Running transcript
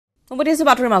উমটিছে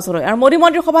বাতৰি মাছলৈ আৰু মোদী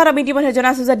মন্ত্ৰীৰ সভাত আমি ইতিমধ্যে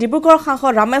জনাইছো যে ডিব্ৰুগড়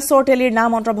সাংসদ ৰামেশ্বৰ তেলীৰ নাম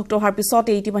অন্তৰ্ভুক্ত হোৱাৰ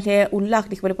পিছতে ইতিমধ্যে উল্লাস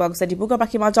দেখিবলৈ পোৱা গৈছে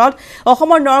ডিব্ৰুগড়বাসীৰ মাজত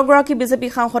অসমৰ 9 গৰাকী বিজেপি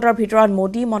সাংসদৰ ভিতৰত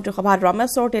মোদী মন্ত্ৰীৰ সভাত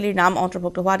ৰামেশ্বৰ তেলীৰ নাম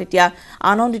অন্তৰ্ভুক্ত হোৱাত এতিয়া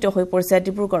আনন্দিত হৈ পৰিছে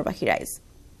ডিব্ৰুগড়বাসী ৰাইজ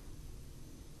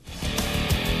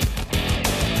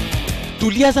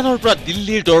তুলিয়াজানৰ পৰা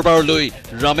দিল্লীৰ দৰবাৰলৈ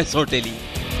ৰামেশ্বৰ তেলী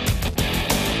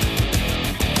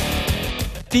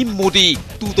টিম মোদী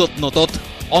টুটত নটত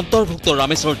অন্তৰ্ভুক্ত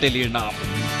ৰামেশ্বৰ তেলীৰ নাম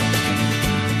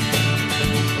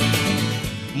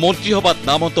মন্ত্ৰীসভাত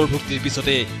নাম অন্তৰ্ভুক্তিৰ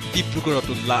পিছতে ডিব্ৰুগড়ত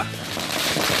উল্লাস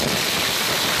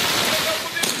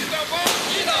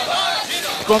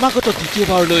ক্ৰমাগত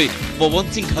দ্বিতীয়বাৰলৈ পৱন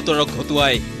সিং খাটৰক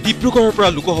ঘটুৱাই ডিব্ৰুগড়ৰ পৰা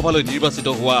লোকসভালৈ নিৰ্বাচিত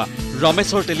হোৱা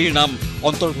ৰামেশ্বৰ তেলীৰ নাম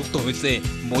অন্তৰ্ভুক্ত হৈছে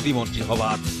মোদী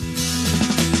মন্ত্ৰীসভাত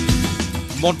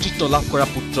মন্ত্ৰীত্ব লাভ কৰা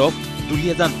পুত্ৰক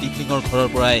দুলিয়াজান টিফিঙৰ ঘৰৰ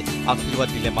পৰাই আশীৰ্বাদ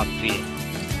দিলে মাতৃয়ে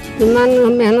ইমান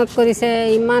মেহনত কৰিছে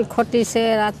ইমান খটিছে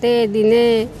ৰাতে দিনে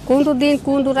কোনটো দিন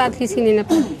কোনটো ৰাতি চিনি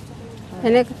নাপায়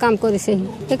এনেকৈ কাম কৰিছে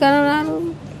সেইকাৰণে আৰু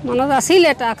মনত আছিল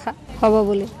এটা আশা হ'ব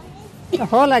বুলি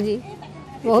হ'ল আজি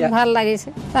বহুত ভাল লাগিছে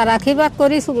তাৰ আশীৰ্বাদ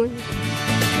কৰিছোঁ মই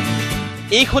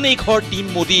এইখনেই ঘৰ টিম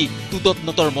মোদী টুটত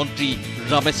নটৰ মন্ত্ৰী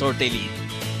ৰামেশ্বৰ তেলী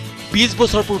 20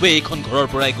 বছৰ পূৰ্বে এইখন ঘৰৰ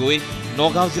পৰাই গৈ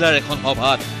নগাঁও জিলাৰ এখন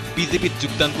সভাত বিজেপিত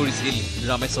যোগদান কৰিছিল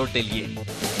ৰামেশ্বৰ তেলীয়ে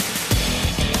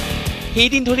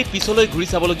সেইদিন ধৰি পিছলৈ ঘূৰি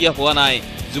চাবলগীয়া হোৱা নাই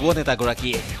যুৱ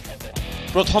নেতাগৰাকীয়ে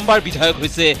প্ৰথমবাৰ বিধায়ক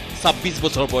হৈছে 26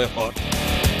 বছৰ বয়সত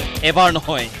এবাৰ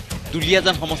নহয়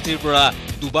দুলিয়াজান সমষ্টিৰ পৰা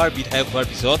দুবাৰ বিধায়ক হোৱাৰ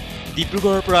পিছত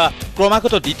ডিব্ৰুগড়ৰ পৰা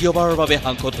ক্ৰমাগত দ্বিতীয়বাৰৰ বাবে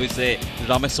সাংসদ হৈছে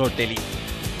ৰামেশ্বৰ তেলী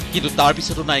কিন্তু তাৰ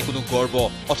পিছতো নাই কোনো গৰ্ব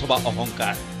অথবা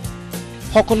অহংকাৰ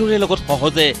সকলোৰে লগত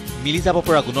সহজে মিলি যাব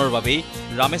পৰা গুণৰ বাবে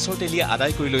ৰামেশ্বৰ তেলীয়ে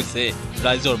আদায় কৰি লৈছে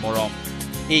ৰাইজৰ মৰম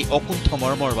এই অকুণ্ঠ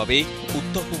মৰমৰ বাবে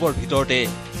উত্তৰ পূবৰ ভিতৰতে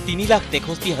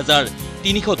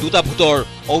 3,63,302টা ভোটৰ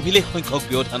অভিলেখ সংখ্যক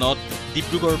ব্যৱধানত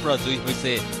ডিব্ৰুগড়ৰ পৰা জয়ী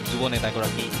হৈছে যুৱ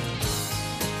নেতাগৰাকী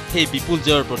সেই বিপুল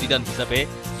জয়ৰ প্ৰতিদান হিচাপে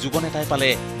যুৱ নেতাই পালে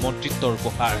মন্ত্ৰিত্বৰ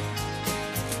উপহাৰ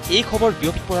এই খবৰ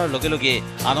বিয়পি পৰাৰ লগে লগে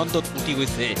আনন্দত উটি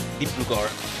গৈছে ডিব্ৰুগড়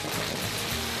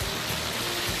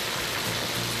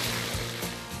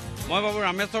মই ভাবো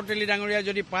ৰামেশ্বৰ তেলী ডাঙৰীয়া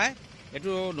যদি পায়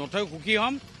এইটো নথৈ সুখী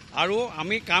হ'ম আৰু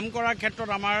আমি কাম কৰাৰ ক্ষেত্ৰত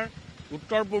আমাৰ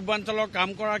উত্তৰ পূৰ্বাঞ্চলৰ কাম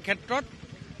কৰাৰ ক্ষেত্ৰত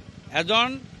এজন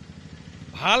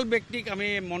ভাল ব্যক্তিক আমি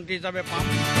মন্ত্ৰী হিচাপে পাম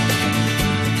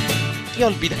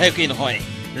কেৱল বিধায়কেই নহয়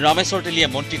ৰামেশ্বৰ তেলীয়ে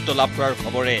মন্ত্ৰিত্ব লাভ কৰাৰ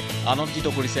খবৰে আনন্দিত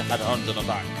কৰিছে সাধাৰণ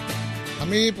জনতাক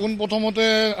আমি পোনপ্ৰথমতে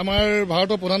আমাৰ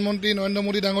ভাৰতৰ প্ৰধানমন্ত্ৰী নৰেন্দ্ৰ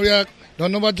মোদী ডাঙৰীয়াক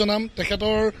ধন্যবাদ জনাম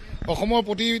তেখেতৰ অসমৰ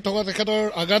প্ৰতি থকা তেখেতৰ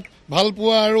আঘাত ভাল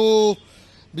পোৱা আৰু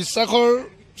বিশ্বাসৰ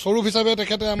স্বৰূপ হিচাপে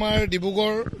তেখেতে আমাৰ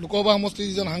ডিব্ৰুগড় লোকসভা সমষ্টিৰ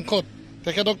যিজন সাংসদ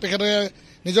তেখেতে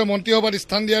নিজৰ মন্ত্ৰীসভাত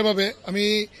স্থান দিয়াৰ বাবে আমি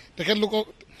তেখেতলোকক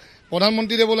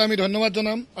প্ৰধানমন্ত্ৰী দেৱলৈ আমি ধন্যবাদ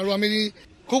জনাম আৰু আমি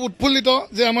খুব উৎফুল্লিত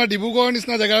যে আমাৰ ডিব্ৰুগড়ৰ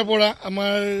নিচিনা জেগাৰ পৰা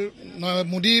আমাৰ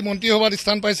মোদী মন্ত্ৰীসভাত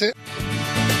স্থান পাইছে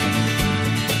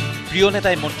প্ৰিয়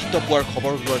নেতাই মন্ত্ৰিত্ব পোৱাৰ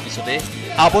খবৰ ওলোৱাৰ পিছতে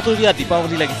আবতৰীয়া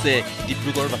দীপাৱলী লাগিছে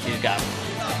ডিব্ৰুগড়বাসীৰ গাত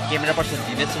কেমেৰা পাৰ্চন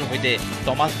দিনেশৰ সৈতে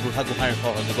টমাছ বুঢ়াগোহাঁইৰ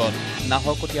সহযোগত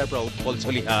নাহৰকটীয়াৰ পৰা Utpal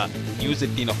Chaliha news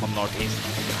 18 Assam north east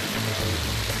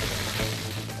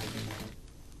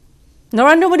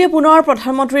Narendra মোদীয়ে পুনৰ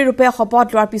প্ৰধানমন্ত্ৰী ৰূপে শপত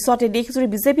লোৱাৰ পিছতে দেশজুৰি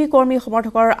বিজেপি কৰ্মী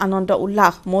সমৰ্থকৰ আনন্দ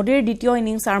উল্লাস মোদীৰ দ্বিতীয়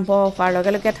ইনিংছ আৰম্ভ হোৱাৰ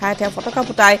লগে লগে ঠায়ে ঠায়ে ফটকা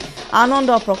ফুটাই আনন্দ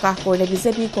প্ৰকাশ কৰিলে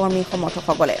বিজেপি কৰ্মী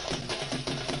সমৰ্থকসকলে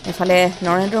এফালে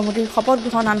নৰেন্দ্ৰ মোদীৰ শপত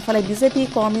গ্ৰহণ আনফালে বিজেপি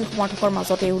কৰ্মী সমৰ্থকৰ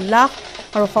মাজতে উল্লাস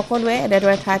আৰু সকলোৱে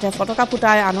এনেদৰে ঠায়ে ঠায়ে ফটকা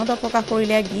ফুটাই আনন্দ প্ৰকাশ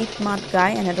কৰিলে গীত মাত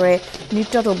গাই এনেদৰে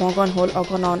নৃত্যতো মগন হ'ল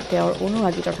অগণন তেওঁৰ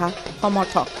অনুৰাগী তথা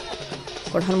সমৰ্থক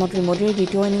প্ৰধানমন্ত্ৰী মোদীৰ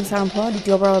দ্বিতীয় ইনিংছ আৰম্ভ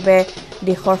দ্বিতীয়বাৰৰ বাবে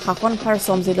দেশৰ শাসনভাৰ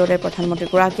চম্জি ল'লে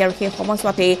প্ৰধানমন্ত্ৰীগৰাকী আৰু সেই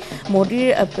সময়ছোৱাতেই মোদীৰ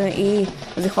এই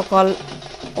যিসকল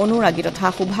অনুৰাগী তথা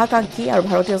শুভাকাংক্ষী আৰু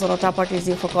ভাৰতীয় জনতা পাৰ্টিৰ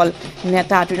যিসকল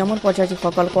নেতা তৃণমূল পৰ্যায়ৰ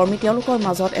যিসকল কৰ্মী তেওঁলোকৰ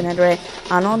মাজত এনেদৰে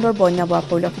আনন্দৰ বন্যা বোৱা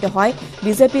পৰিলক্ষিত হয়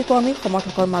বিজেপি কৰ্মী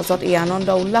সমৰ্থকৰ মাজত এই আনন্দ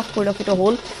উল্লাস পৰিলক্ষিত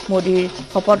হ'ল মোদীৰ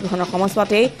শপত গ্ৰহণৰ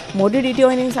সময়ছোৱাতেই মোদীৰ দ্বিতীয়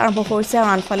ইনিংছ আৰম্ভ কৰিছে আৰু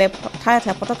আনফালে ঠায়ে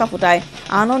ঠায়ে ফটকা ফুটাই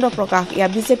আনন্দ প্ৰকাশ এয়া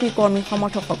বিজেপি কৰ্মী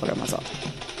সমৰ্থকসকলৰ মাজত